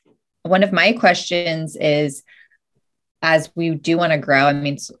one of my questions is, as we do want to grow, I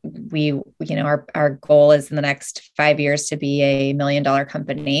mean, our goal is in the next 5 years to be $1 million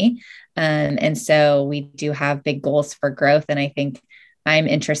company. And so we do have big goals for growth. And I think I'm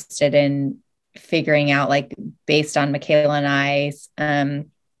interested in figuring out, like, based on Michaela and I's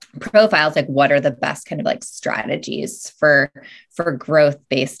profiles, like, what are the best kind of like strategies for growth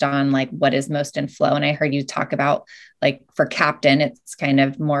based on like what is most in flow. And I heard you talk about, like, for Captain, it's kind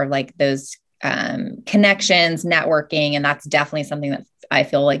of more like those connections, networking. And that's definitely something that I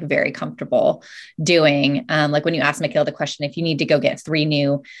feel like very comfortable doing. Like when you asked Michaela the question, if you need to go get 3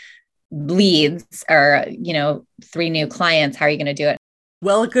 new leads or, 3 new clients, how are you going to do it?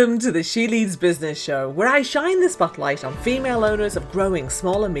 Welcome to the She Leads Business Show, where I shine the spotlight on female owners of growing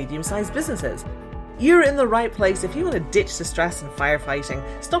small and medium-sized businesses. You're in the right place if you want to ditch the stress and firefighting,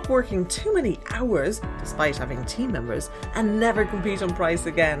 stop working too many hours, despite having team members, and never compete on price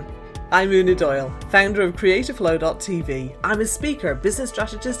again. I'm Una Doyle, founder of CreativeFlow.tv. I'm a speaker, business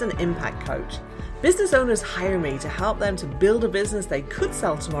strategist, and impact coach. Business owners hire me to help them to build a business they could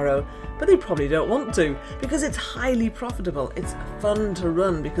sell tomorrow, but they probably don't want to because it's highly profitable. It's fun to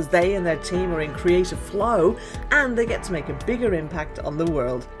run because they and their team are in creative flow and they get to make a bigger impact on the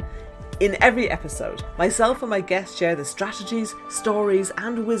world. In every episode, myself and my guests share the strategies, stories,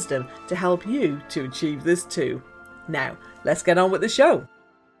 and wisdom to help you to achieve this too. Now, let's get on with the show.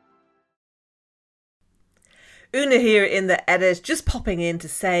 Una here in the edit, just popping in to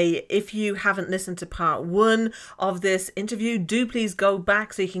say, if you haven't listened to part 1 of this interview, do please go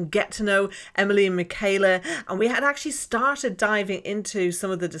back so you can get to know Emily and Michaela. And we had actually started diving into some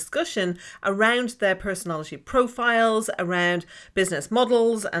of the discussion around their personality profiles, around business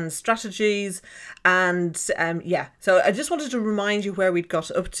models and strategies. And so I just wanted to remind you where we'd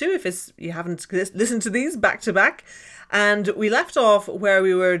got up to if you haven't listened to these back to back. And we left off where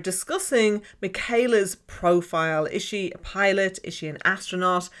we were discussing Michaela's profile. Is she a pilot? Is she an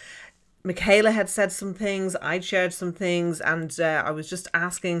astronaut? Michaela had said some things, I'd shared some things, and I was just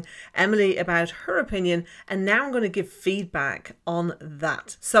asking Emily about her opinion. And now I'm going to give feedback on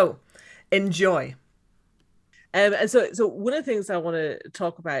that. So enjoy. And so one of the things I want to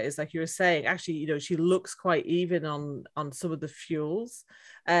talk about is, like you were saying, actually, she looks quite even on some of the fuels,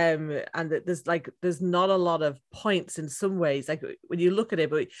 and that there's not a lot of points in some ways, like when you look at it,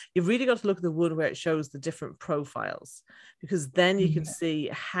 but you've really got to look at the one where it shows the different profiles, because then you can see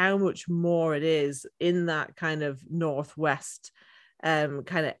how much more it is in that kind of northwest kind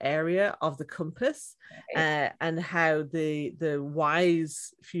of area of the compass, and how the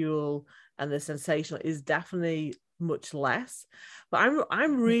wise fuel and the sensational is definitely much less. But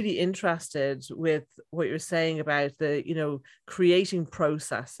I'm really interested with what you're saying about the creating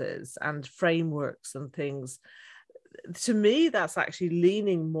processes and frameworks and things. To me, that's actually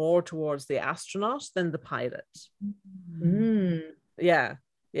leaning more towards the astronaut than the pilot. Yeah.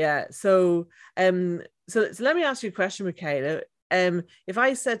 So let me ask you a question, Michaela. If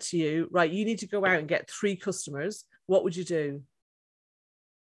I said to you, right, you need to go out and get 3 customers, what would you do?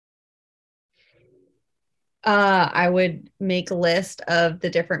 I would make a list of the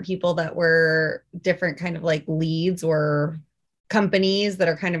different people that were different kind of like leads or companies that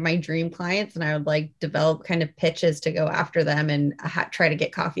are kind of my dream clients. And I would like develop kind of pitches to go after them and try to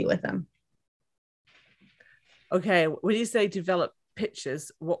get coffee with them. Okay. When you say develop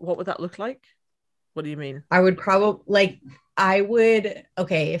pitches, what would that look like? What do you mean? I would probably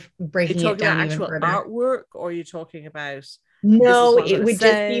if breaking it down even further. Artwork, or are you talking about? No, it would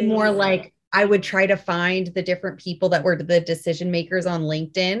just be more like, I would try to find the different people that were the decision makers on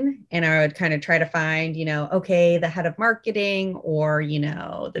LinkedIn. And I would kind of try to find, the head of marketing or,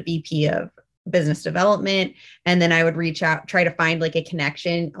 the VP of business development. And then I would reach out, try to find like a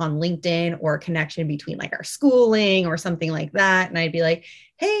connection on LinkedIn or a connection between like our schooling or something like that. And I'd be like,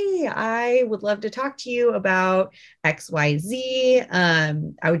 hey, I would love to talk to you about XYZ.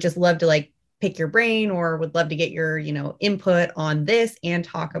 I would just love to like pick your brain, or would love to get your, input on this and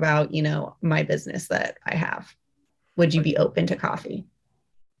talk about, my business that I have. Would you be open to coffee?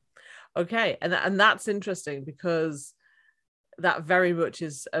 Okay. And that's interesting, because that very much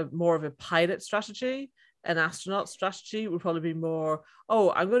is more of a pilot strategy. An astronaut strategy would probably be more,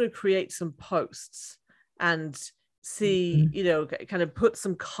 I'm going to create some posts and see, kind of put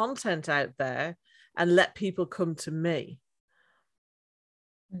some content out there and let people come to me.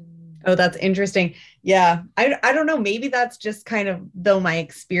 Oh, that's interesting. Yeah. I don't know. Maybe that's just kind of my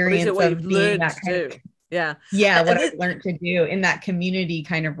experience of being that kind of, what I've learned to do in that community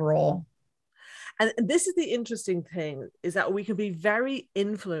kind of role. And this is the interesting thing, is that we can be very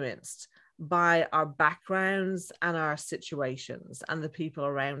influenced by our backgrounds and our situations and the people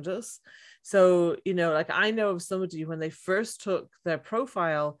around us. So, you know, like I know of somebody when they first took their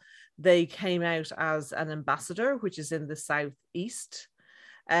profile, they came out as an ambassador, which is in the Southeast.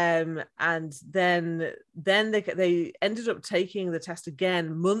 And then they ended up taking the test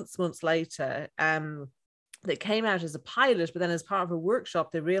again months later. They came out as a pilot, but then as part of a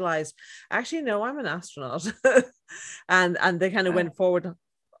workshop, they realized, actually, no, I'm an astronaut. and they kind of went forward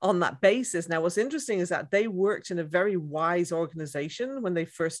on that basis. Now, what's interesting is that they worked in a very wise organization when they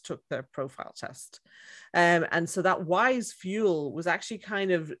first took their profile test. And so that wise fuel was actually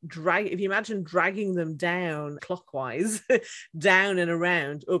kind of if you imagine dragging them down clockwise, down and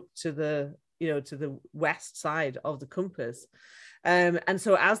around up to the, you know, to the west side of the compass. And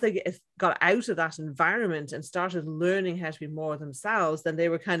so as they got out of that environment and started learning how to be more themselves, then they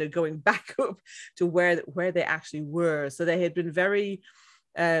were kind of going back up to where they actually were. So they had been very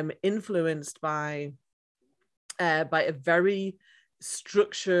influenced by a very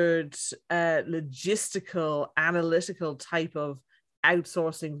structured, logistical, analytical type of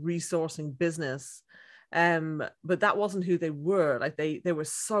outsourcing, resourcing business. But that wasn't who they were. Like they were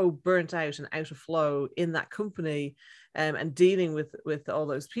so burnt out and out of flow in that company, and dealing with all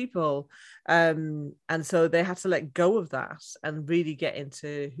those people. And so they had to let go of that and really get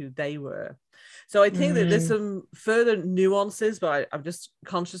into who they were. So I think that there's some further nuances, but I'm just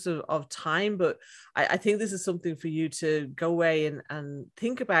conscious of time. But I think this is something for you to go away and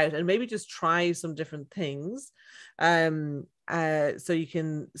think about, and maybe just try some different things, so you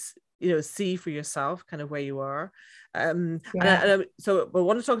can, you know, see for yourself kind of where you are. So I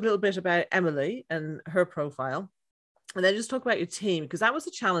want to talk a little bit about Emily and her profile, and then just talk about your team, because that was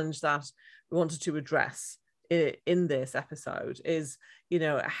a challenge that we wanted to address in this episode. Is, you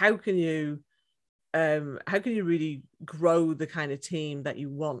know, how can you really grow the kind of team that you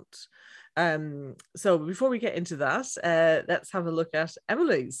want? So before we get into that, let's have a look at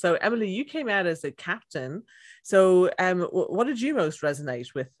Emily. So Emily, you came out as a captain. So what did you most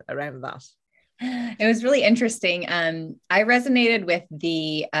resonate with around that? It was really interesting. I resonated with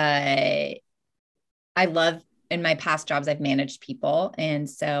I love, in my past jobs, I've managed people. And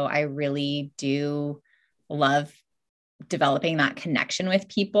so I really do love developing that connection with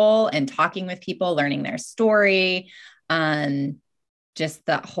people and talking with people, learning their story. Just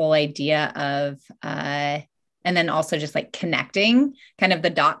the whole idea of, and then also just like connecting kind of the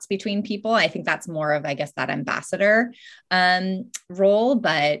dots between people. I think that's more of, I guess, that ambassador role,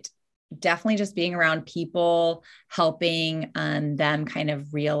 but definitely just being around people, helping them kind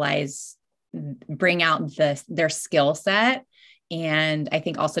of realize, bring out their skill set. And I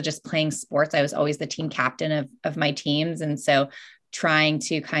think also just playing sports, I was always the team captain of my teams. And so trying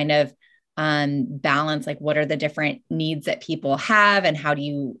to kind of balance, like, what are the different needs that people have, and how do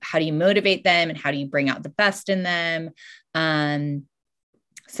you motivate them, and how do you bring out the best in them?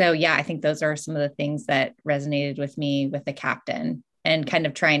 So yeah, I think those are some of the things that resonated with me with the captain, and kind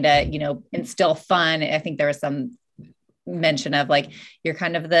of trying to, you know, instill fun. I think there was some mention of, like, you're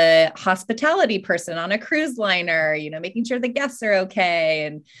kind of the hospitality person on a cruise liner, you know, making sure the guests are okay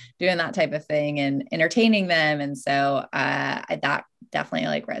and doing that type of thing and entertaining them. And so that definitely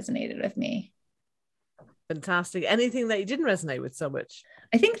like resonated with me. Fantastic. Anything that you didn't resonate with so much?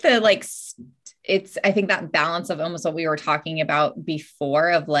 I think I think that balance of almost what we were talking about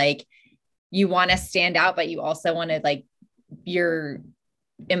before, of like, you want to stand out, but you also want to, like, your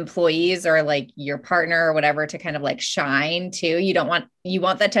employees or like your partner or whatever to kind of like shine too. You want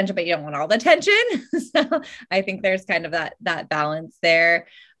the attention, but you don't want all the attention. So I think there's kind of that balance there.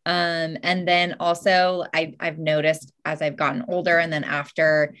 And then also I've noticed as I've gotten older, and then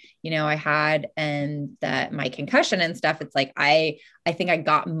after, you know, I had my concussion and stuff, it's like, I think I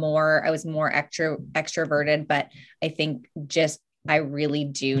was more extroverted, but I think just, I really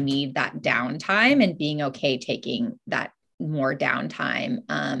do need that downtime, and being okay taking that more downtime,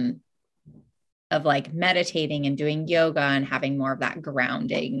 of like meditating and doing yoga and having more of that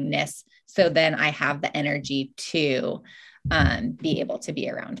groundingness. So then I have the energy to be able to be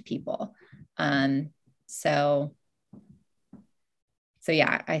around people. So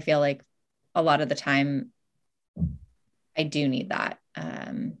yeah, I feel like a lot of the time I do need that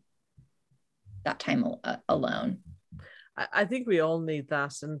time alone. I think we all need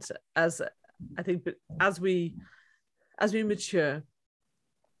that. And as we mature,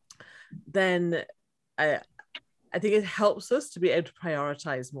 then I think it helps us to be able to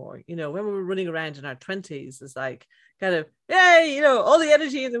prioritize more. You know, when we were running around in our 20s, it's like kind of, yay, you know, all the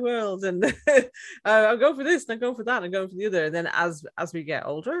energy in the world, and I'll go for this and I'll go for that and I'll go for the other. And then as we get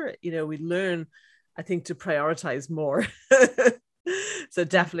older, you know, we learn, I think, to prioritize more. So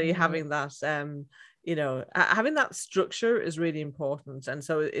definitely having that, having that structure is really important. And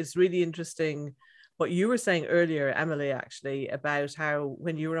so it's really interesting what you were saying earlier, Emily, actually, about how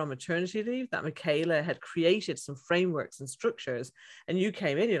when you were on maternity leave, that Michaela had created some frameworks and structures, and you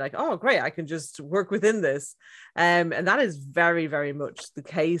came in, you're like, oh, great, I can just work within this. And that is very, very much the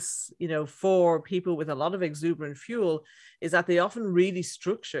case, for people with a lot of exuberant fuel, is that they often really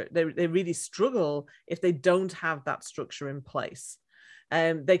they really struggle if they don't have that structure in place.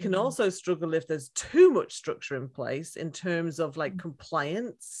 They can also struggle if there's too much structure in place in terms of like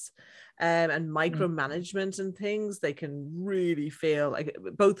compliance and micromanagement and things. They can really feel like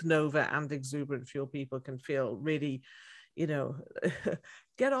both Nova and exuberant fuel people can feel really,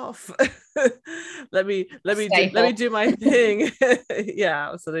 get off. let me do my thing.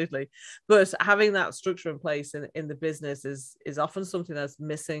 Yeah, absolutely. But having that structure in place in the business is often something that's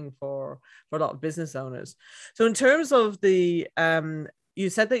missing for a lot of business owners. So in terms of the you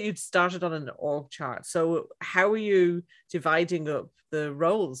said that you'd started on an org chart. So how are you dividing up the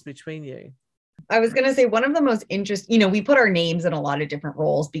roles between you? I was going to say one of the most interesting, we put our names in a lot of different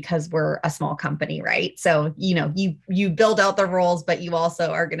roles because we're a small company, right? So, you build out the roles, but you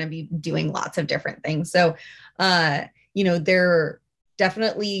also are going to be doing lots of different things. So, they're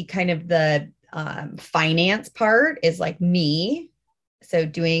definitely kind of the finance part is like me. So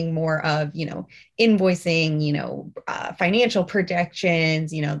doing more of, invoicing, financial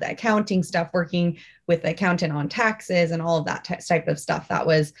projections, the accounting stuff, working with the accountant on taxes and all of that type of stuff. That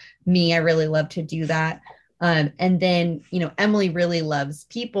was me. I really love to do that. And then, Emily really loves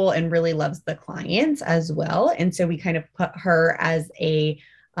people and really loves the clients as well. And so we kind of put her as a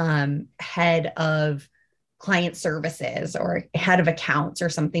head of client services or head of accounts or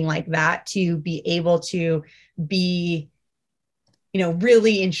something like that, to be able to be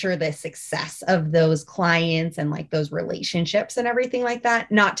really ensure the success of those clients and like those relationships and everything like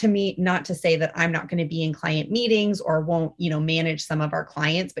that. Not to say that I'm not going to be in client meetings or won't, manage some of our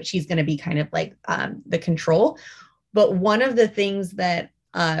clients, but she's going to be kind of like the control. But one of the things that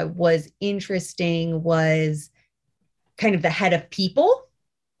was interesting was kind of the head of people,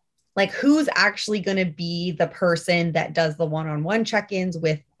 like who's actually going to be the person that does the one-on-one check-ins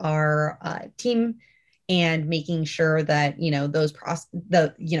with our team, and making sure that,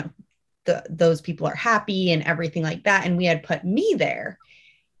 those people are happy and everything like that. And we had put me there.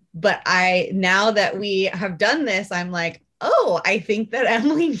 But now that we have done this, I'm like, oh, I think that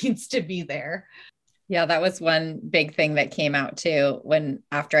Emily needs to be there. Yeah, that was one big thing that came out too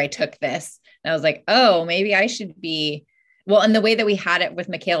after I took this. And I was like, oh, maybe I should be. Well, and the way that we had it with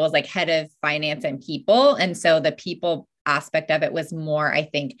Michaela was like head of finance and people. And so the people aspect of it was more, I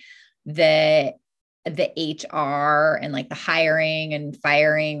think, the HR and like the hiring and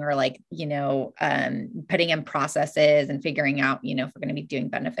firing, or like, putting in processes and figuring out, if we're going to be doing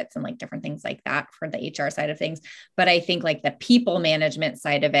benefits and like different things like that for the HR side of things. But I think like the people management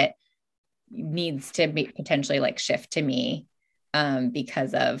side of it needs to be potentially like shift to me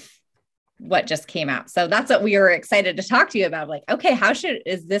because of what just came out. So that's what we were excited to talk to you about. Like, okay,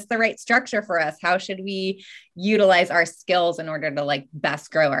 is this the right structure for us? How should we utilize our skills in order to like best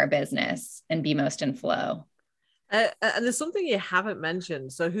grow our business and be most in flow? And there's something you haven't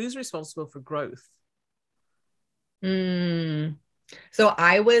mentioned. So who's responsible for growth? So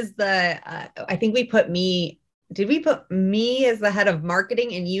I was I think did we put me as the head of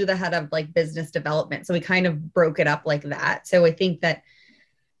marketing and you the head of like business development? So we kind of broke it up like that. So I think that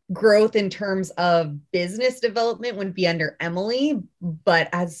growth in terms of business development would be under Emily, but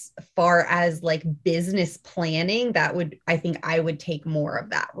as far as like business planning, I think I would take more of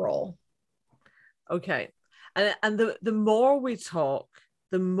that role. Okay. And the more we talk,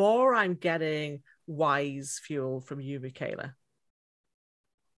 the more I'm getting wise fuel from you, Michaela.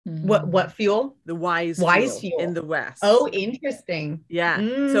 What fuel? The wise fuel in the West. Oh, interesting. Yeah.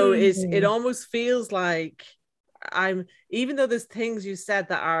 So it almost feels like even though there's things you said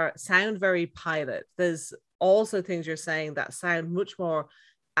that sound very pilot, there's also things you're saying that sound much more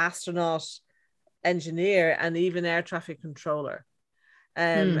astronaut, engineer, and even air traffic controller.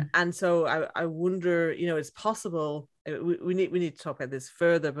 And so I wonder, it's possible. We need to talk about this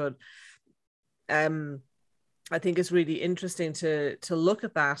further, but I think it's really interesting to look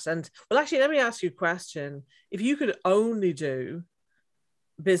at that. And well, actually, let me ask you a question. If you could only do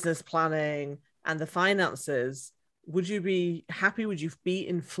business planning and the finances, would you be happy? Would you be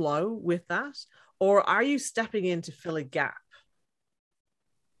in flow with that? Or are you stepping in to fill a gap?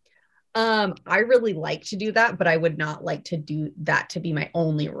 I really like to do that, but I would not like to do that to be my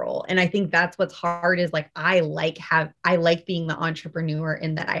only role. And I think that's what's hard is like I like being the entrepreneur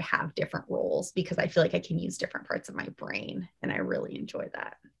in that I have different roles because I feel like I can use different parts of my brain and I really enjoy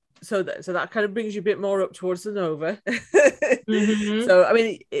that. So that kind of brings you a bit more up towards the Nova. Mm-hmm. So I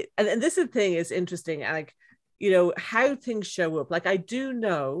mean, and this is the thing is interesting, like, you know, how things show up. Like I do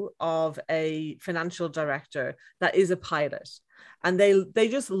know of a financial director that is a pilot, and they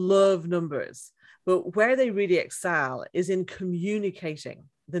just love numbers, but where they really excel is in communicating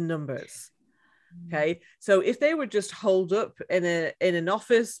the numbers. Okay, so if they were just holed up in an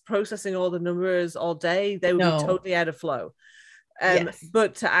office processing all the numbers all day, they would be totally out of flow. Yes.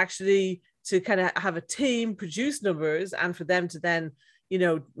 But to kind of have a team produce numbers and for them to then, you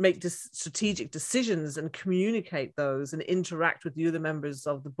know, make strategic decisions and communicate those and interact with the other members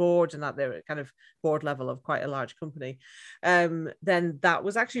of the board and at their kind of board level of quite a large company, then that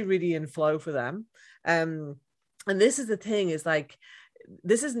was actually really in flow for them. And this is the thing is like,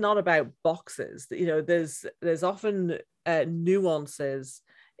 this is not about boxes. You know, there's often nuances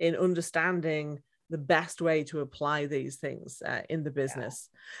in understanding the best way to apply these things in the business.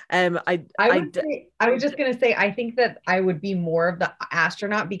 I was just going to say, I think that I would be more of the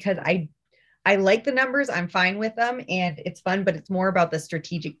astronaut because I like the numbers. I'm fine with them and it's fun, but it's more about the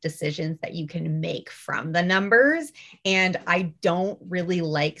strategic decisions that you can make from the numbers. And I don't really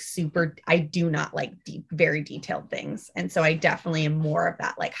like I do not like very detailed things. And so I definitely am more of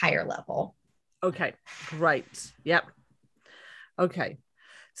that like higher level. Okay, great. Yep. Okay.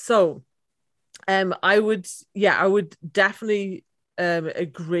 So I would definitely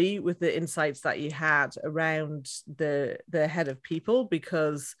agree with the insights that you had around the head of people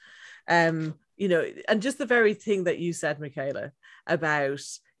because, you know, and just the very thing that you said, Michaela, about,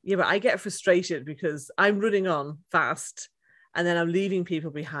 yeah, but I get frustrated because I'm running on fast and then I'm leaving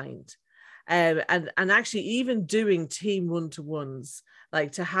people behind. And actually even doing team one-to-ones,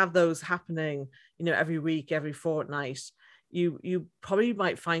 like to have those happening, you know, every week, every fortnight, you probably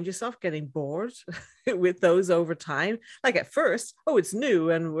might find yourself getting bored with those over time. Like at first, oh, it's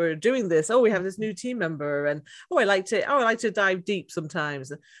new and we're doing this. Oh, we have this new team member, and I like to dive deep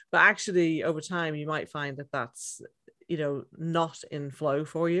sometimes. But actually, over time, you might find that that's, you know, not in flow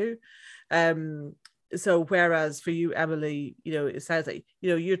for you. So whereas for you, Emily, you know, it sounds like, you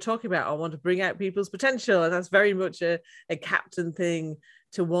know, you're talking about, I want to bring out people's potential, and that's very much a captain thing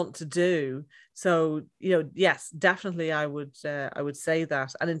to want to do. So, you know, yes, definitely I would say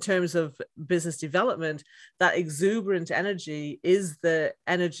that. And in terms of business development, that exuberant energy is the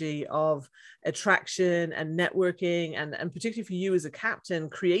energy of attraction and networking, and particularly for you as a captain,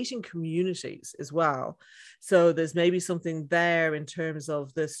 creating communities as well. So there's maybe something there in terms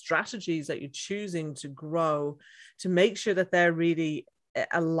of the strategies that you're choosing to grow, to make sure that they're really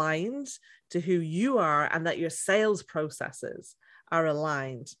aligned to who you are and that your sales processes are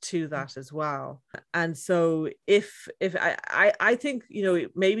aligned to that as well. And so if I think, you know,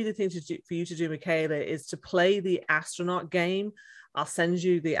 maybe the thing to do for you to do, Michaela, is to play the astronaut game. I'll send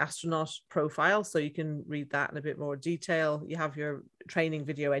you the astronaut profile so you can read that in a bit more detail. You have your training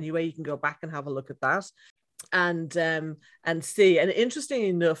video anyway, you can go back and have a look at that and see. And interesting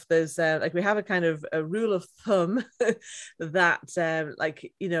enough, there's like we have a kind of a rule of thumb that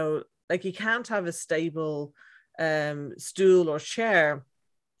like, you know, like you can't have a stable stool or chair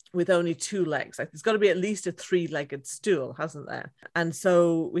with only two legs. Like there's got to be at least a three-legged stool, hasn't there? And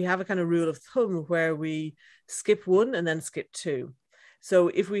so we have a kind of rule of thumb where we skip one and then skip two. So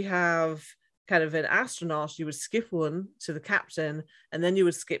if we have kind of an astronaut, you would skip one to the captain and then you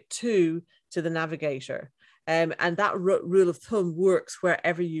would skip two to the navigator. And that rule of thumb works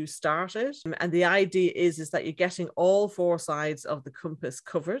wherever you started. And the idea is that you're getting all four sides of the compass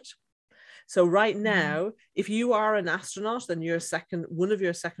covered. So right now, if you are an astronaut, then one of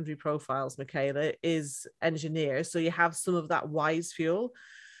your secondary profiles, Michaela, is engineer. So you have some of that wise fuel,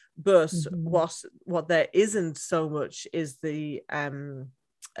 but what there isn't so much is the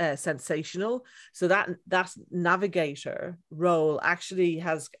sensational. So that navigator role actually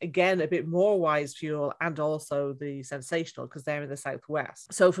has, again, a bit more wise fuel and also the sensational because they're in the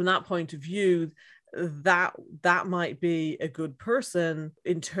Southwest. So from that point of view, that might be a good person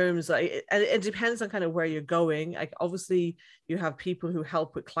in terms of, and it depends on kind of where you're going. Like obviously you have people who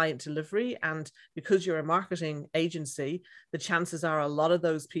help with client delivery, and because you're a marketing agency, the chances are a lot of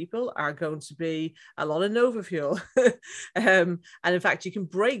those people are going to be a lot of Nova fuel. And in fact, you can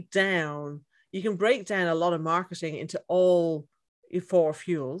break down a lot of marketing into all four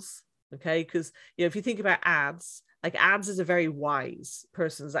fuels. Okay, because, you know, if you think about ads, like ads is a very wise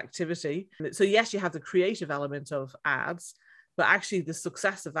person's activity. So yes, you have the creative element of ads, But actually the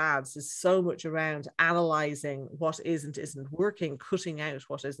success of ads is so much around analyzing what isn't working, cutting out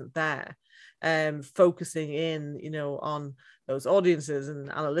what isn't there, focusing in, on those audiences and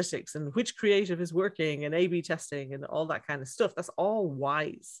analytics and which creative is working and A/B testing and all that kind of stuff. That's all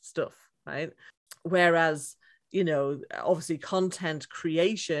wise stuff, right? Whereas, obviously content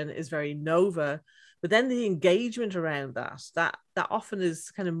creation is very Nova, but then the engagement around that often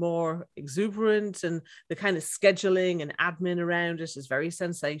is kind of more exuberant, and the kind of scheduling and admin around it is very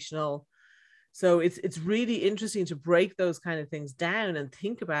sensational. So it's really interesting to break those kind of things down and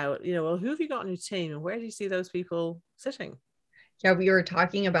think about, well, who have you got on your team and where do you see those people sitting? Yeah, we were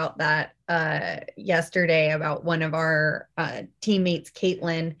talking about that yesterday about one of our teammates,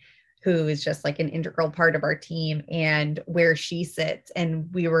 Caitlin, who is just like an integral part of our team, and where she sits.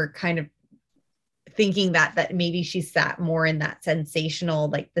 And we were kind of thinking that maybe she sat more in that sensational,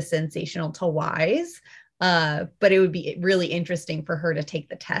 like the sensational to wise. But it would be really interesting for her to take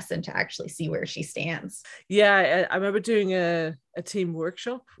the test and to actually see where she stands. Yeah, I remember doing a team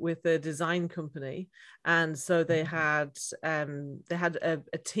workshop with a design company, and so they had a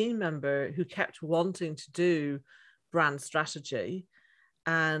team member who kept wanting to do brand strategy,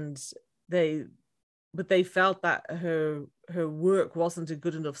 and they felt that her work wasn't a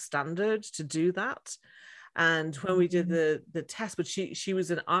good enough standard to do that. And when we did the test, but she was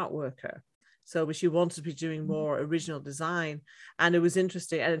an art worker, but she wanted to be doing more original design. And it was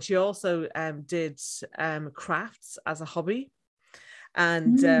interesting. And she also did crafts as a hobby.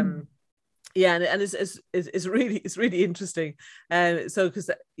 And and it's really interesting. So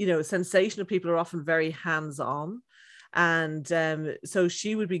because sensational people are often very hands-on. And so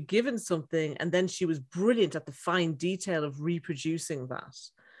she would be given something, and then she was brilliant at the fine detail of reproducing that.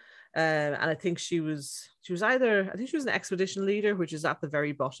 And I think she was an expedition leader, which is at the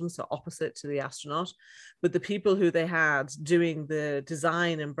very bottom, so opposite to the astronaut. But the people who they had doing the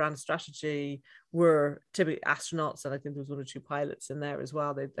design and brand strategy were typically astronauts, and I think there was 1 or 2 pilots in there as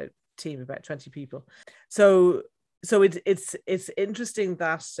well. They team about 20 people. So it's interesting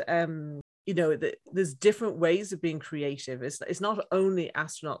that there's different ways of being creative. It's not only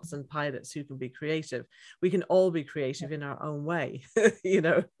astronauts and pilots who can be creative. We can all be creative in our own way,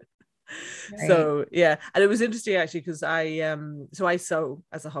 Right. So yeah, and it was interesting actually because I sew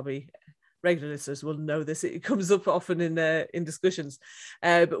as a hobby. Regular listeners will know this. It comes up often in discussions.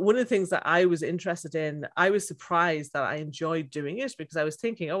 But one of the things that I was interested in, I was surprised that I enjoyed doing it, because I was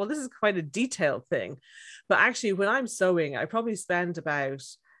thinking, oh, well, this is quite a detailed thing. But actually, when I'm sewing, I probably spend about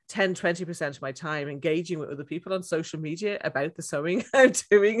 10-20% of my time engaging with other people on social media about the sewing I'm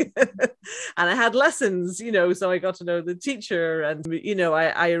doing. And I had lessons, so I got to know the teacher, and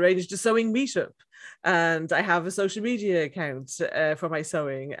I arranged a sewing meetup, and I have a social media account for my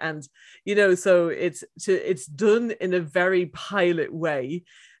sewing, and so it's done in a very pilot way.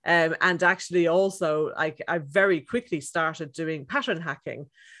 And actually also, like, I very quickly started doing pattern hacking.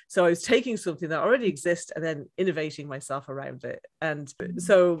 So I was taking something that already exists and then innovating myself around it. And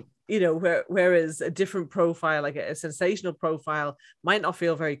so, whereas a different profile, like a sensational profile, might not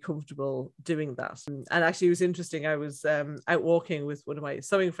feel very comfortable doing that. And actually, it was interesting. I was out walking with one of my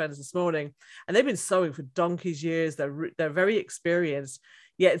sewing friends this morning, and they've been sewing for donkey's years. They're very experienced.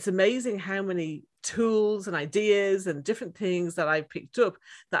 Yeah, it's amazing how many tools and ideas and different things that I've picked up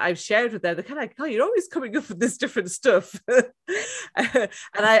that I've shared with them. They're kind of like, oh, you're always coming up with this different stuff. And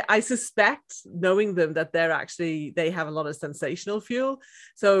I suspect, knowing them, that they have a lot of sensational fuel.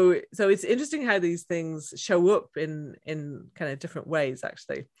 So it's interesting how these things show up in kind of different ways,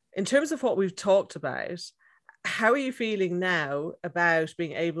 actually. In terms of what we've talked about, how are you feeling now about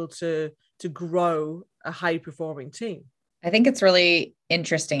being able to grow a high performing team? I think it's really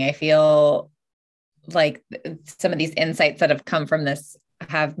interesting. I feel like some of these insights that have come from this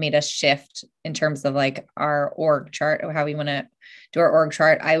have made us shift in terms of like our org chart, or how we want to do our org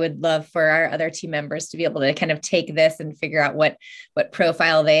chart. I would love for our other team members to be able to kind of take this and figure out what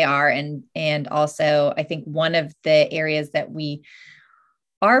profile they are. And also, I think one of the areas that we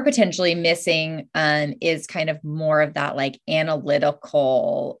are potentially missing is kind of more of that like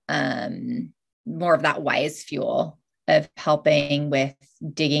analytical, more of that wise fuel of helping with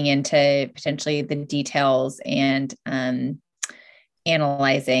digging into potentially the details and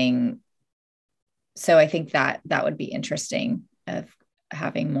analyzing. So I think that would be interesting, of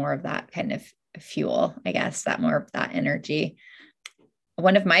having more of that kind of fuel, I guess, that more of that energy.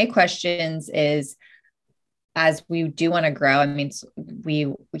 One of my questions is, as we do want to grow, I mean,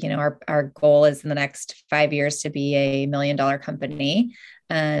 our goal is in the next 5 years to be a $1 million company.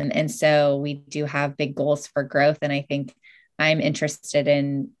 And so we do have big goals for growth. And I think I'm interested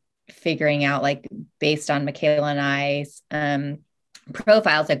in figuring out, like, based on Michaela and I's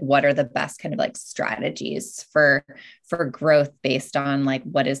profiles, like what are the best kind of like strategies for growth based on like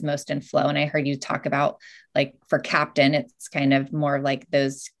what is most in flow. And I heard you talk about, like, for Captain, it's kind of more like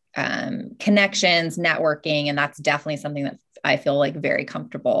those connections, networking, and that's definitely something that I feel like very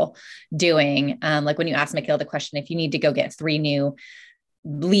comfortable doing. Like when you asked Michaela the question, if you need to go get 3 new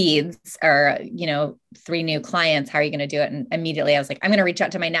leads or, 3 new clients, how are you going to do it? And immediately I was like, I'm going to reach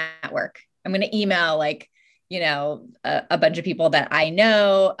out to my network. I'm going to email, like, a bunch of people that I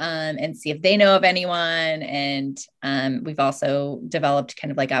know, and see if they know of anyone. And we've also developed kind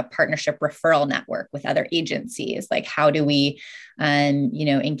of like a partnership referral network with other agencies. Like, how do we,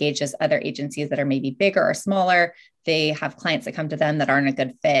 engage those other agencies that are maybe bigger or smaller? They have clients that come to them that aren't a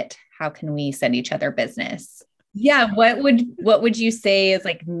good fit. How can we send each other business? Yeah. What would you say is,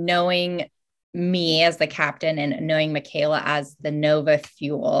 like, knowing me as the Captain and knowing Michaela as the Nova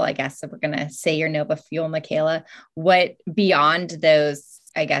Fuel, I guess, if we're going to say your Nova Fuel, Michaela, what beyond those,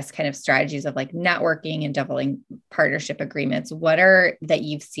 I guess, kind of strategies of like networking and doubling partnership agreements, what are that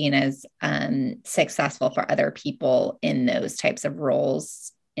you've seen as successful for other people in those types of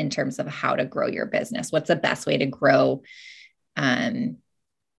roles in terms of how to grow your business? What's the best way to grow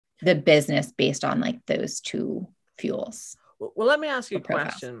the business based on like those 2 fuels? Well, let me ask you a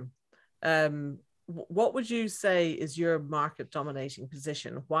question. What would you say is your market dominating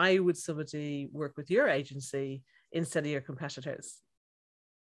position? Why would somebody work with your agency instead of your competitors?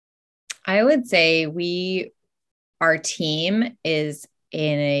 I would say our team is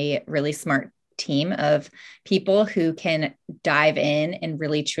in a really smart team of people who can dive in and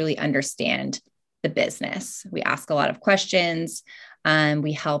really truly understand the business. We ask a lot of questions.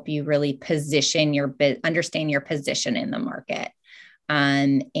 We help you really understand your position in the market.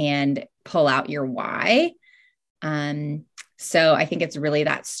 And pull out your why. So I think it's really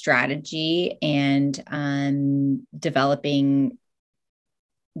that strategy and developing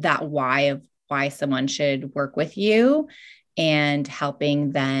that why of why someone should work with you and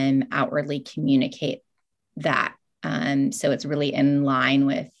helping them outwardly communicate that. So it's really in line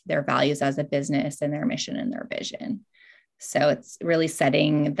with their values as a business and their mission and their vision. So it's really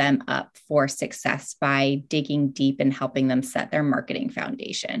setting them up for success by digging deep and helping them set their marketing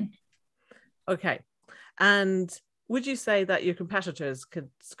foundation. Okay. And would you say that your competitors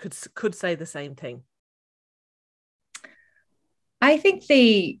could say the same thing? I think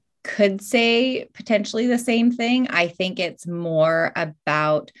they could say potentially the same thing. I think it's more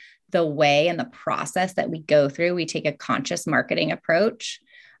about the way and the process that we go through. We take a conscious marketing approach.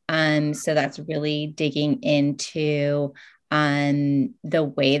 So that's really digging into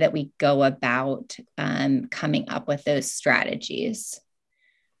the way that we go about coming up with those strategies.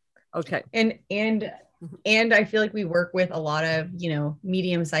 Okay. And I feel like we work with a lot of,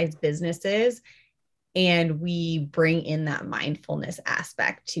 medium-sized businesses, and we bring in that mindfulness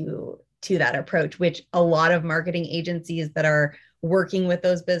aspect to that approach, which a lot of marketing agencies that are working with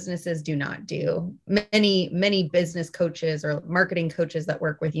those businesses do not do. Many business coaches or marketing coaches that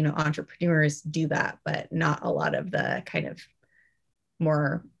work with, entrepreneurs do that, but not a lot of the kind of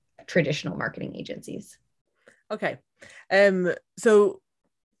more traditional marketing agencies. Okay. So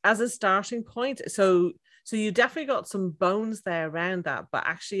as a starting point, so you definitely got some bones there around that, but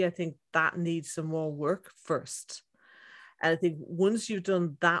actually I think that needs some more work first. And I think once you've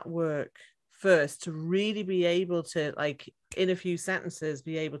done that work first, to really be able to, like, in a few sentences,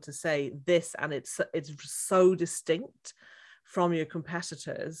 be able to say this, and it's so distinct from your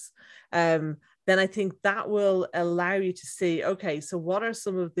competitors, then I think that will allow you to see, okay, so what are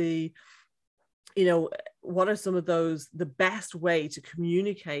some of the, what are some of those, the best way to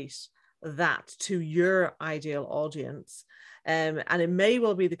communicate that to your ideal audience. And it may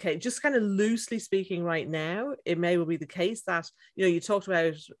well be the case, just kind of loosely speaking right now, it may well be the case that, you talked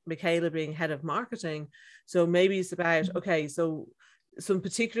about Michaela being head of marketing. So maybe it's about, okay, so some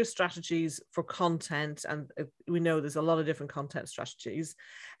particular strategies for content, and we know there's a lot of different content strategies,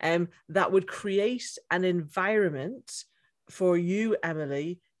 that would create an environment for you,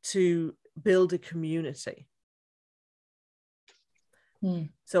 Emily, to build a community.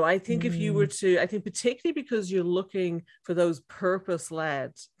 So I think if you were to, I think particularly because you're looking for those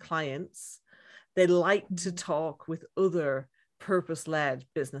purpose-led clients, they like to talk with other purpose-led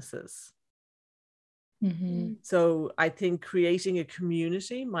businesses. So I think creating a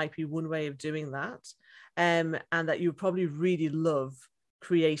community might be one way of doing that, and that you probably really love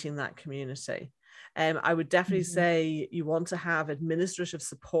creating that community. I would definitely say you want to have administrative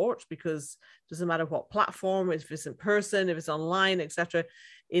support, because it doesn't matter what platform, if it's in person, if it's online, etc.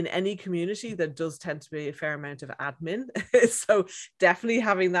 in any community, there does tend to be a fair amount of admin. So definitely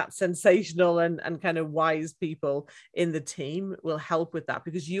having that sensational and kind of wise people in the team will help with that,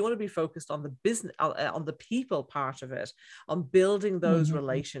 because you want to be focused on the business, on the people part of it, on building those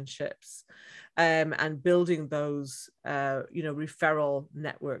relationships, and building those, referral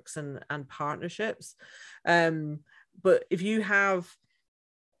networks and partnerships. But if you have,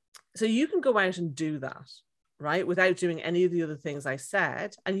 so you can go out and do that, right, without doing any of the other things I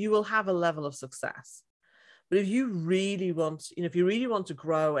said, and you will have a level of success. But if you really want, if you really want to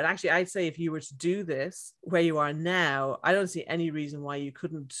grow, and actually I'd say if you were to do this where you are now, I don't see any reason why you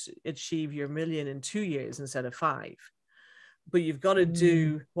couldn't achieve your million in 2 years instead of 5. But you've got to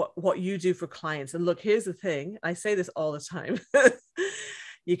do what you do for clients. And look, here's the thing, I say this all the time.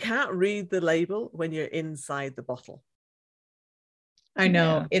 You can't read the label when you're inside the bottle. I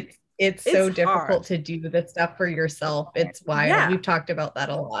know. It's so difficult to do this stuff for yourself. It's wild. Yeah. We've talked about that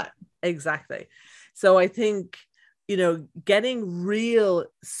a lot. Exactly. So I think, getting real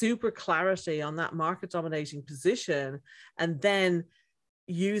super clarity on that market dominating position, and then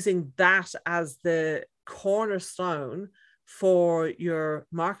using that as the cornerstone for your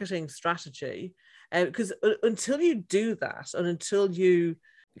marketing strategy. Because until you do that, and until you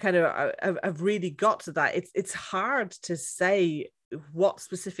kind of have really got to that, it's hard to say what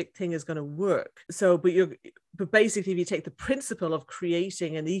specific thing is going to work. So, but basically, if you take the principle of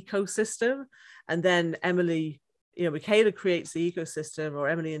creating an ecosystem, and then Emily, Michaela creates the ecosystem, or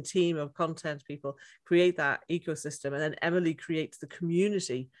Emily and team of content people create that ecosystem, and then Emily creates the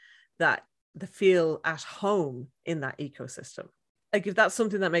community that they feel at home in that ecosystem. Like, if that's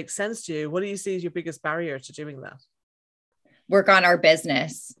something that makes sense to you, what do you see as your biggest barrier to doing that? Work on our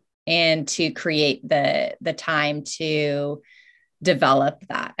business and to create the time to develop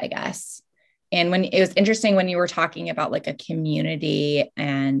that, I guess. And when it was interesting when you were talking about like a community,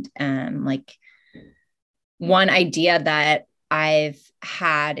 and like one idea that I've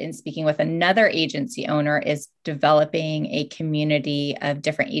had in speaking with another agency owner is developing a community of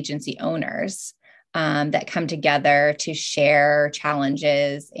different agency owners that come together to share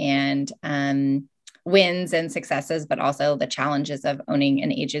challenges and wins and successes, but also the challenges of owning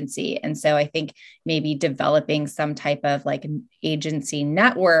an agency. And so I think maybe developing some type of like an agency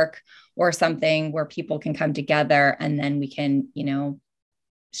network or something where people can come together, and then we can,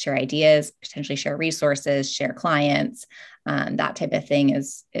 share ideas, potentially share resources, share clients. That type of thing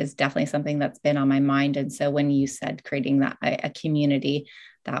is definitely something that's been on my mind. And so when you said creating that a community,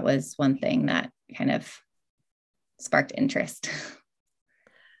 that was one thing that kind of sparked interest.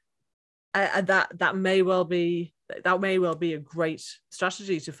 That may well be a great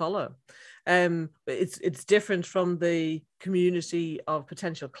strategy to follow. But it's different from the community of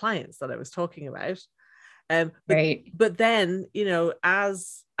potential clients that I was talking about. Right. But then,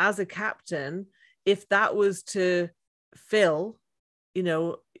 as a captain, if that was to fill,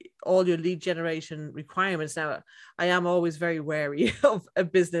 all your lead generation requirements. Now, I am always very wary of a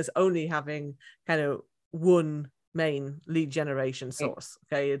business only having kind of one main lead generation source.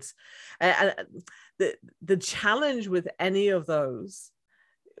 Okay, it's the challenge with any of those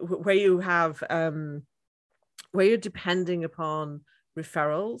where you have where you're depending upon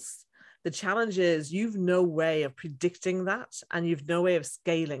referrals. The challenge is you've no way of predicting that, and you've no way of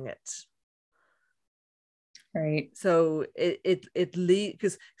scaling it. Right. So it leads,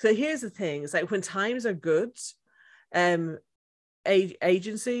 because so here's the thing: it's like when times are good,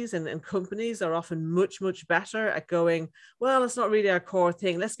 agencies and companies are often much better at going, well, it's not really our core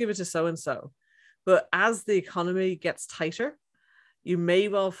thing, let's give it to so and so. But as the economy gets tighter, you may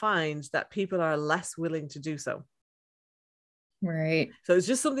well find that people are less willing to do so. Right. So it's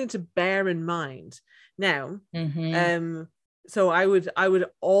just something to bear in mind. Now, so I would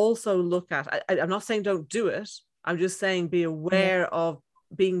also look at, I'm not saying don't do it, I'm just saying be aware of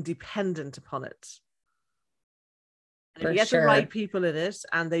being dependent upon it. And if you get the right people in it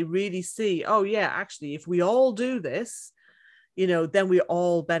and they really see, oh yeah, actually, if we all do this, then we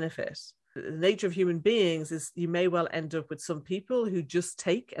all benefit. The nature of human beings is you may well end up with some people who just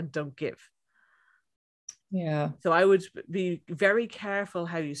take and don't give. Yeah. So I would be very careful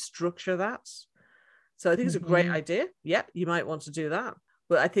how you structure that. So I think it's a great idea. Yeah, you might want to do that.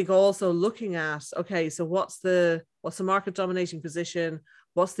 But I think also looking at, okay, so what's the market dominating position?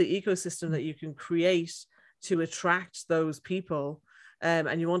 What's the ecosystem that you can create to attract those people?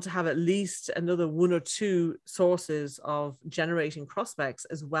 And you want to have at least another 1 or 2 sources of generating prospects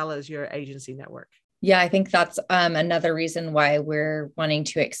as well as your agency network. Yeah, I think that's another reason why we're wanting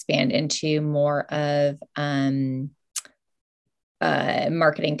to expand into more of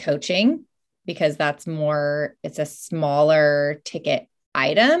marketing coaching, because it's a smaller ticket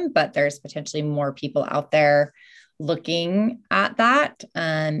item, but there's potentially more people out there looking at that.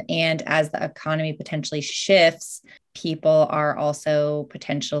 And as the economy potentially shifts, people are also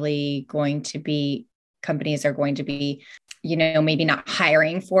potentially going to be, companies are going to be, maybe not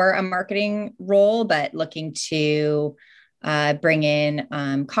hiring for a marketing role, but looking to bring in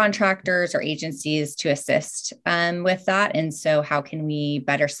contractors or agencies to assist with that. And so how can we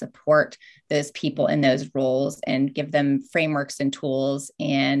better support those people in those roles and give them frameworks and tools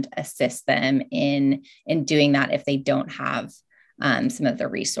and assist them in doing that if they don't have some of the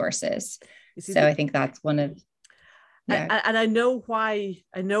resources? So I think that's one of, yeah. And I know why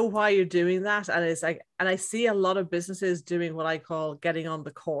you're doing that. And it's like, and I see a lot of businesses doing what I call getting on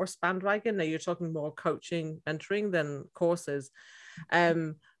the course bandwagon. Now you're talking more coaching, mentoring than courses.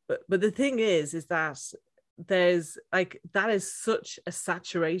 But the thing is that there's like, that is such a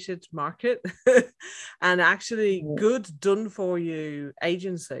saturated market and actually good done for you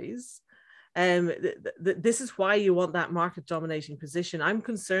agencies. This is why you want that market dominating position. I'm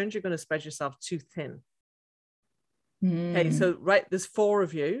concerned you're going to spread yourself too thin. Okay, so there's 4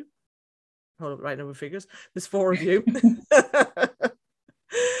 of you. Hold on, right now with figures. There's 4 of you.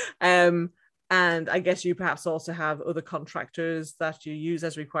 And I guess you perhaps also have other contractors that you use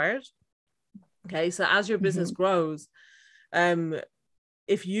as required. Okay, so as your business grows,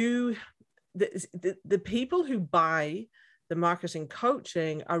 if you the people who buy the marketing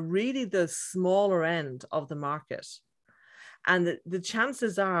coaching are really the smaller end of the market, and the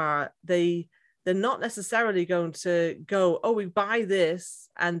chances are they're not necessarily going to go, oh, we buy this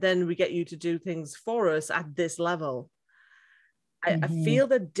and then we get you to do things for us at this level. I feel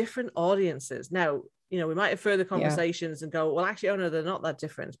they're different audiences. Now, we might have further conversations and go, well, actually, oh no, they're not that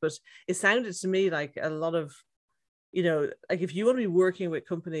different. But it sounded to me like a lot of, like if you want to be working with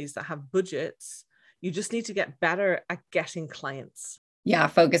companies that have budgets, you just need to get better at getting clients. Yeah,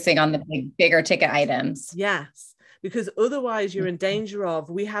 focusing on the bigger ticket items. Yes. Because otherwise you're in danger of,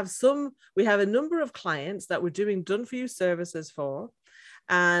 we have a number of clients that we're doing done for you services for.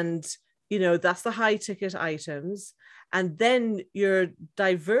 And, that's the high ticket items. And then you're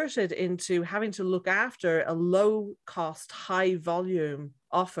diverted into having to look after a low cost, high volume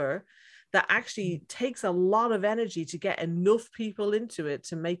offer that actually takes a lot of energy to get enough people into it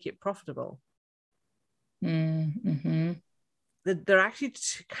to make it profitable. Mm-hmm. They're actually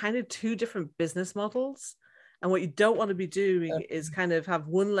kind of 2 different business models. And what you don't want to be doing is kind of have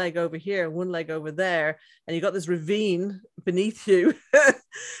one leg over here, one leg over there, and you got this ravine beneath you,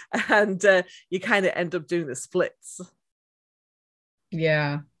 and you kind of end up doing the splits.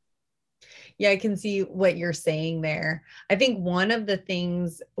 Yeah. Yeah, I can see what you're saying there. I think one of the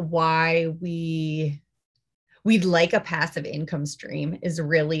things why we'd like a passive income stream is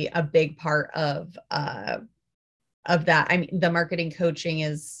really a big part of that. I mean, the marketing coaching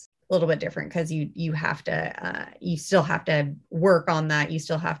is a little bit different because you have to you still have to work on that. You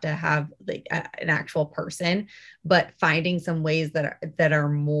still have to have like an actual person, but finding some ways that are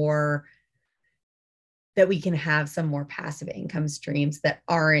more, that we can have some more passive income streams that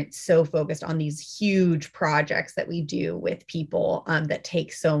aren't so focused on these huge projects that we do with people that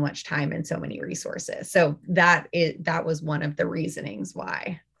take so much time and so many resources. So that was one of the reasonings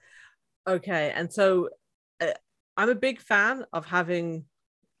why. Okay, and so I'm a big fan of having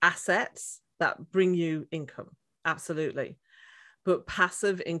assets that bring you income. Absolutely. But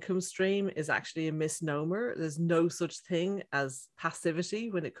passive income stream is actually a misnomer. There's no such thing as passivity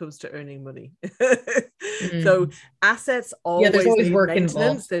when it comes to earning money. So assets always, there's always need work maintenance.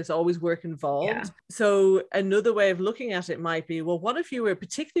 involved. There's always work involved. Yeah. So another way of looking at it might be, well, what if you were,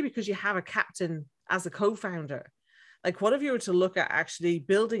 particularly because you have a captain as a co-founder, like what if you were to look at actually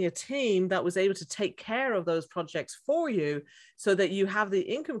building a team that was able to take care of those projects for you so that you have the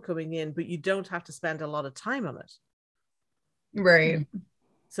income coming in, but you don't have to spend a lot of time on it. Right.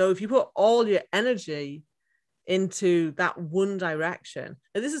 So if you put all your energy into that one direction,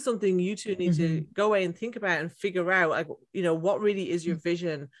 and this is something you two need to go away and think about and figure out, like, what really is your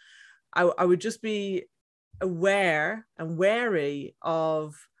vision. I would just be aware and wary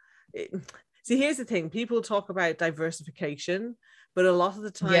of it. See, here's the thing. People talk about diversification, but a lot of the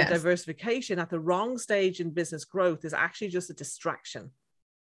time, diversification at the wrong stage in business growth is actually just a distraction.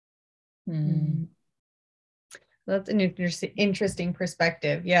 That's an interesting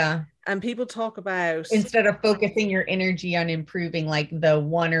perspective. Yeah. And people talk about, instead of focusing your energy on improving like the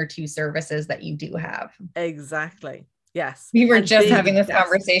 1 or 2 services that you do have. Exactly. Yes. We were just having this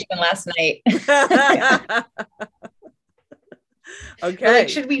conversation last night. Okay. Like,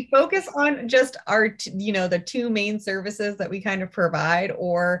 should we focus on just our, the 2 main services that we kind of provide,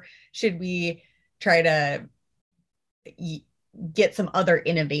 or should we try to get some other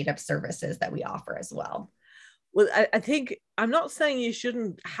innovative services that we offer as well. Well, I think I'm not saying you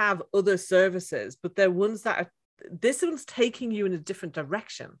shouldn't have other services, but they're ones that are, this one's taking you in a different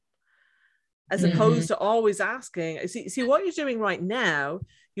direction, as opposed to always asking. See what you're doing right now.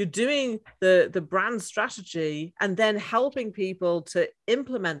 You're doing the brand strategy and then helping people to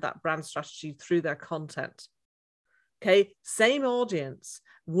implement that brand strategy through their content. Okay, same audience,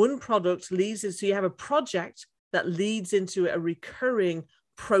 one product leads into, so you have a project that leads into a recurring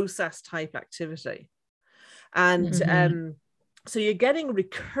process type activity. And so you're getting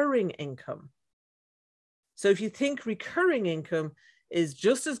recurring income. So if you think recurring income is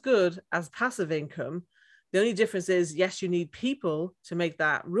just as good as passive income, the only difference is, yes, you need people to make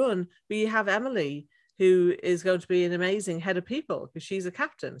that run, but you have Emily, who is going to be an amazing head of people because she's a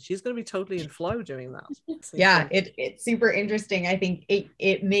captain. She's going to be totally in flow doing that. Yeah, it's super interesting. I think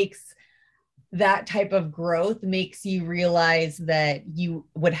it makes that type of growth makes you realize that you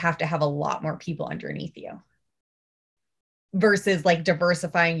would have to have a lot more people underneath you versus like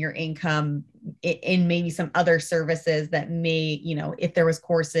diversifying your income in maybe some other services that may, you know, if there was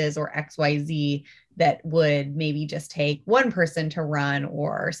courses or XYZ that would maybe just take one person to run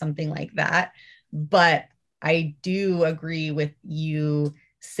or something like that. But I do agree with you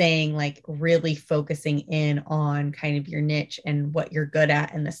saying like really focusing in on kind of your niche and what you're good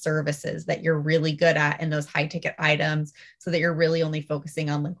at and the services that you're really good at and those high ticket items, so that you're really only focusing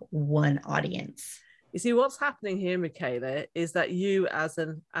on like one audience. You see, what's happening here, Michaela, is that you as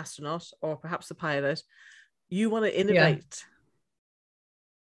an astronaut or perhaps a pilot, you want to innovate.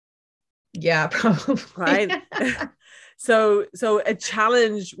 Yeah, probably. Right. So a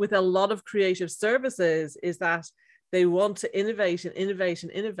challenge with a lot of creative services is that they want to innovate and innovate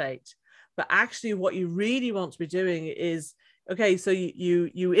and innovate. But actually what you really want to be doing is, okay, so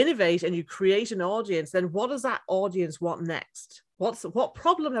you innovate and you create an audience. Then what does that audience want next? What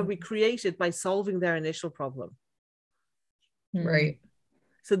problem have we created by solving their initial problem? Right.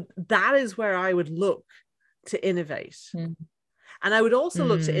 So that is where I would look to innovate. And I would also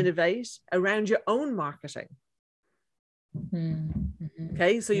look to innovate around your own marketing.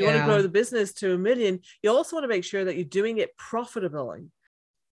 Okay, so you want to grow the business to 1 million. You also want to make sure that you're doing it profitably.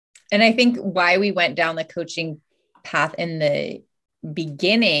 And I think why we went down the coaching path in the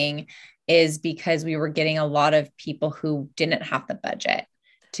beginning is because we were getting a lot of people who didn't have the budget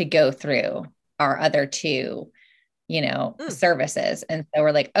to go through our other two, you know, services. And so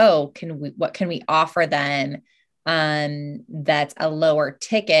we're like, oh, what can we offer them? That's a lower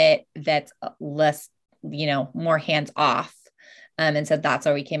ticket, that's less, you know, more hands off. And so that's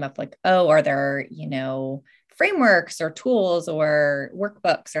why we came up like, oh, are there, you know, frameworks or tools or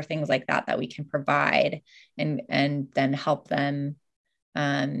workbooks or things like that we can provide and then help them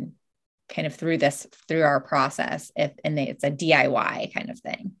kind of through our process it's a DIY kind of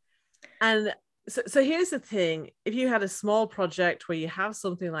thing. And so here's the thing. If you had a small project where you have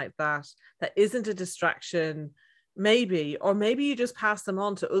something like that isn't a distraction, maybe you just pass them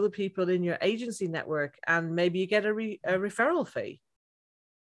on to other people in your agency network and maybe you get a referral fee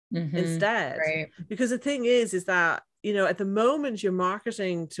instead. Right. Because the thing is that, you know, at the moment you're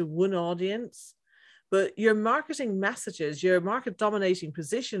marketing to one audience, but your marketing messages, your market dominating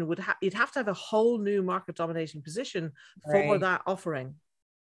position you'd have to have a whole new market dominating position for that offering.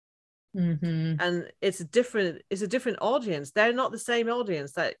 And it's a different audience. They're not the same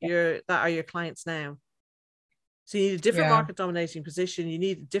audience that are your clients now. So you need a different market dominating position. You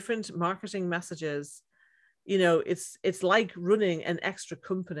need different marketing messages. You know, it's like running an extra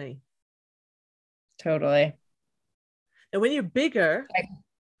company. Totally. And when you're bigger,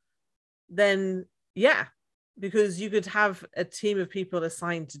 then because you could have a team of people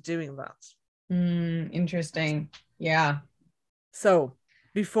assigned to doing that. Interesting. Yeah. So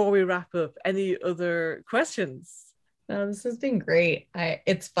before we wrap up, any other questions? No, this has been great.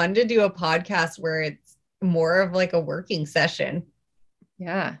 It's fun to do a podcast where it's more of like a working session.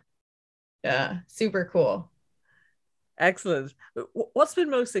 Yeah. Super cool. Excellent. What's been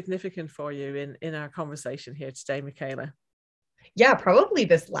most significant for you in our conversation here today, Michaela? Yeah, probably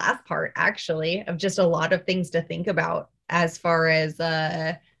this last part, actually, of just a lot of things to think about as far as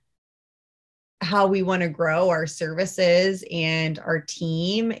how we want to grow our services and our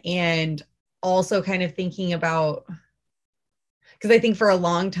team, and also kind of thinking about, because I think for a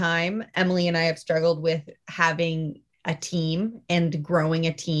long time, Emily and I have struggled with having a team and growing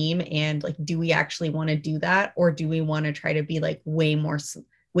a team, and like, do we actually want to do that, or do we want to try to be like way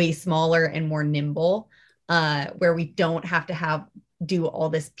smaller and more nimble, where we don't have to do all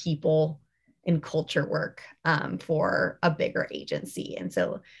this people and culture work for a bigger agency? And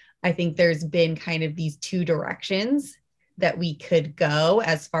so I think there's been kind of these two directions that we could go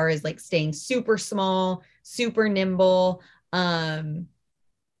as far as like staying super small, super nimble.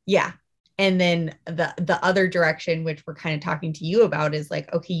 Yeah. And then the other direction, which we're kind of talking to you about, is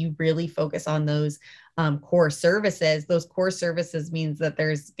like, okay, you really focus on those core services. Those core services means that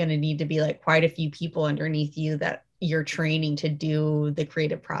there's going to need to be like quite a few people underneath you that you're training to do the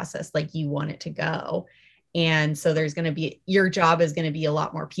creative process like you want it to go. And so there's going to be, your job is going to be a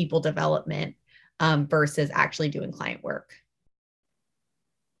lot more people development versus actually doing client work.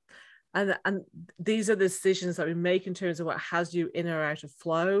 And these are the decisions that we make in terms of what has you in or out of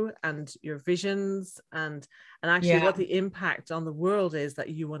flow, and your visions, and actually what the impact on the world is that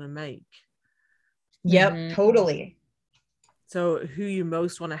you want to make. Yep, totally. So who you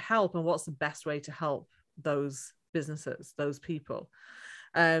most want to help, and what's the best way to help those businesses, those people.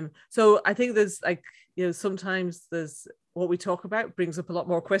 So I think there's like, sometimes there's what we talk about brings up a lot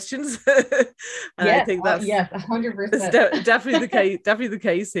more questions. And I think that's 100%. Definitely the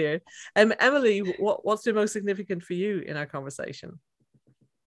case here. Emily, what's the most significant for you in our conversation?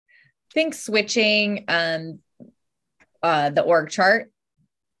 I think switching the org chart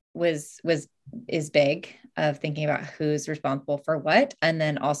is big, of thinking about who's responsible for what, and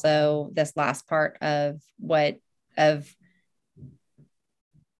then also this last part of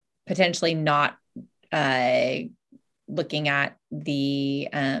potentially not looking at the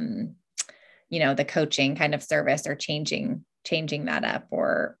the coaching kind of service, or changing that up,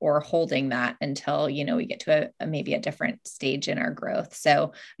 or holding that until we get to maybe a different stage in our growth.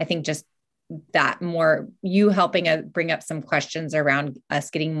 So I think just that, more you helping us bring up some questions around us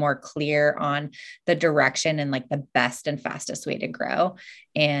getting more clear on the direction and like the best and fastest way to grow.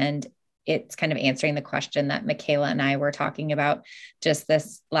 And it's kind of answering the question that Michaela and I were talking about just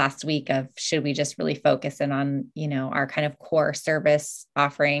this last week of, should we just really focus in on, our kind of core service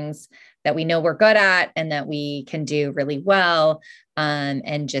offerings that we know we're good at and that we can do really well,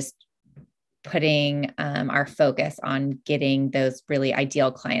 and just putting our focus on getting those really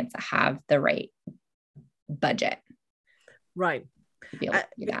ideal clients that have the right budget. Right. To be able to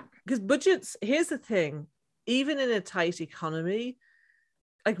do that. Because budgets, here's the thing, even in a tight economy,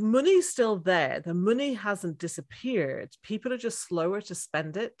 like, money's still there. The money hasn't disappeared. People are just slower to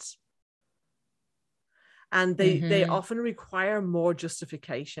spend it. And they often require more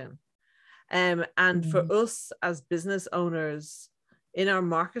justification. And for us as business owners in our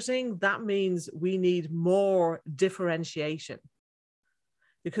marketing, that means we need more differentiation,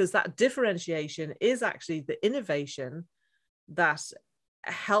 because that differentiation is actually the innovation that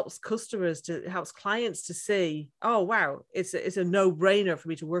helps clients to see, oh wow, it's a no-brainer for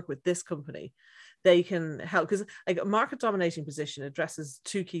me to work with this company. They can help, because like a market dominating position addresses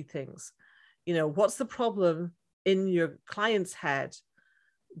two key things. What's the problem in your client's head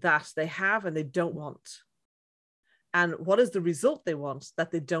that they have and they don't want, and what is the result they want that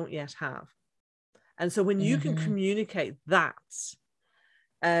they don't yet have. And so when you can communicate that,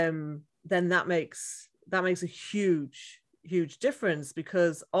 then that makes a huge difference,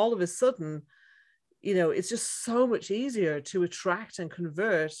 because all of a sudden, it's just so much easier to attract and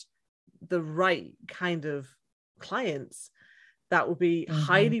convert the right kind of clients that will be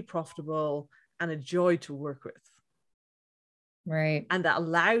highly profitable and a joy to work with. Right. And that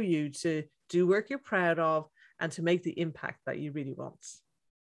allow you to do work you're proud of and to make the impact that you really want.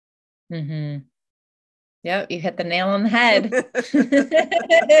 Yep, you hit the nail on the head.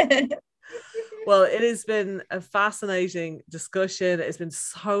 Well, it has been a fascinating discussion. It's been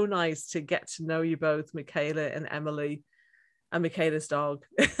so nice to get to know you both, Michaela and Emily, and Michaela's dog.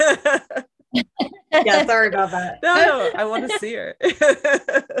 Yeah, sorry about that. No, I want to see her.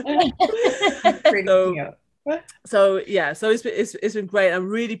 So it's been great. I'm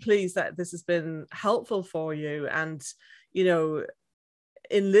really pleased that this has been helpful for you, and in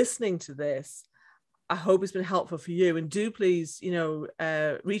listening to this, I hope it's been helpful for you. And do please,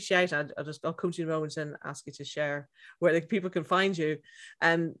 reach out. I'll come to you in a moment and ask you to share where people can find you.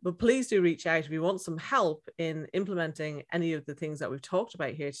 But please do reach out if you want some help in implementing any of the things that we've talked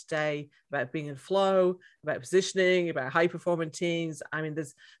about here today, about being in flow, about positioning, about high performing teams. I mean,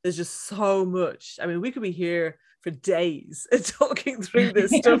 there's just so much. I mean, we could be here for days talking through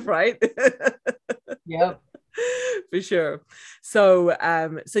this stuff, right? Yep. For sure. So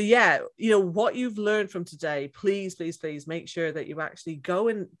yeah, what you've learned from today, please make sure that you actually go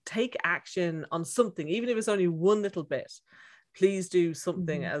and take action on something, even if it's only one little bit. Please do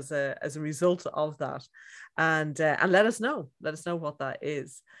something as a result of that, and let us know what that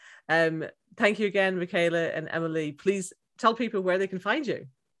is. Thank you again, Michaela and Emily. Please tell people where they can find you.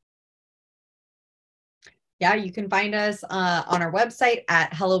 Yeah, you can find us on our website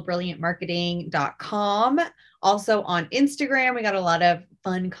at hellobrilliantmarketing.com. Also on Instagram, we got a lot of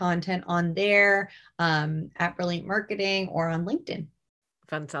fun content on there at Brilliant Marketing, or on LinkedIn.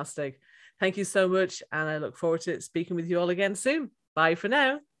 Fantastic. Thank you so much. And I look forward to speaking with you all again soon. Bye for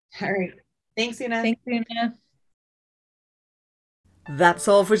now. All right. Thanks, Una. Thanks, Una. That's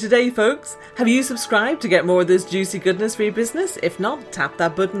all for today, folks. Have you subscribed to get more of this juicy goodness for your business? If not, tap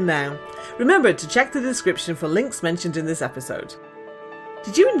that button now. Remember to check the description for links mentioned in this episode.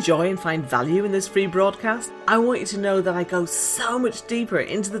 Did you enjoy and find value in this free broadcast? I want you to know that I go so much deeper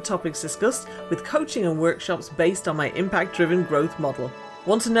into the topics discussed with coaching and workshops based on my impact-driven growth model.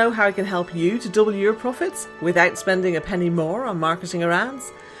 Want to know how I can help you to double your profits without spending a penny more on marketing or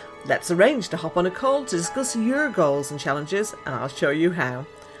ads? Let's arrange to hop on a call to discuss your goals and challenges, and I'll show you how.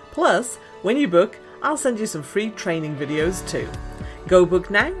 Plus, when you book, I'll send you some free training videos too. Go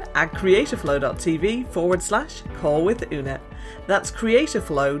book now at creatorflow.tv/call with Una. That's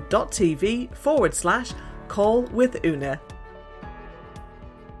creatorflow.tv/call with Una.